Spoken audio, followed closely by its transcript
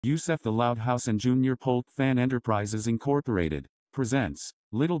Yusef the Loud House and Junior Polk Fan Enterprises Incorporated presents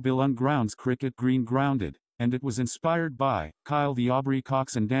Little Bill Ungrounds Cricket Green Grounded, and it was inspired by Kyle the Aubrey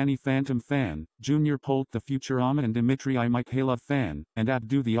Cox and Danny Phantom fan, Junior Polk the Futurama and Dimitri I Michaela fan, and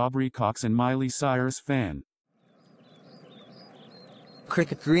Abdou the Aubrey Cox and Miley Cyrus fan.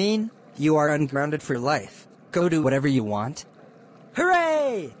 Cricket Green, you are ungrounded for life. Go do whatever you want.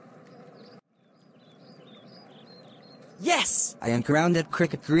 Hooray! Yes! I ungrounded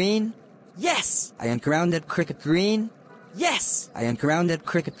Cricket Green. Yes! I ungrounded Cricket Green. Yes! I ungrounded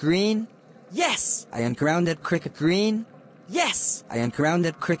Cricket Green. Yes! I ungrounded Cricket Green. Yes! I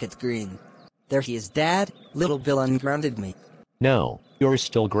ungrounded Cricket Green. There he is, Dad. Little Bill ungrounded me. No, you're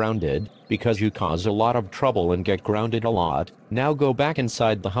still grounded, because you cause a lot of trouble and get grounded a lot. Now go back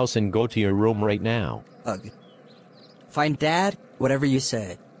inside the house and go to your room right now. Ugh. Fine, Dad. Whatever you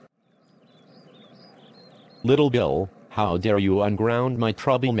say. Little Bill, how dare you unground my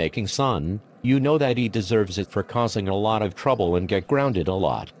troublemaking son? You know that he deserves it for causing a lot of trouble and get grounded a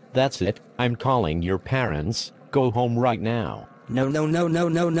lot. That's it. I'm calling your parents. Go home right now. No.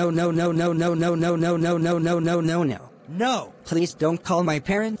 No, please don't call my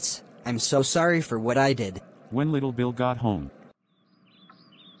parents. I'm so sorry for what I did. When Little Bill got home.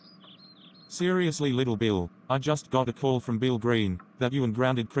 Seriously, Little Bill, I just got a call from Bill Green, that you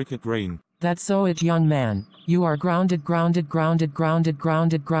ungrounded Cricket Green. That's so it, young man. You are grounded for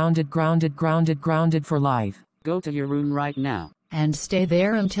life. Go to your room right now. And stay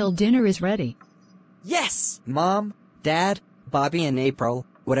there until dinner is ready. Yes! Mom, Dad, Bobby and April,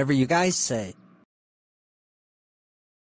 whatever you guys say.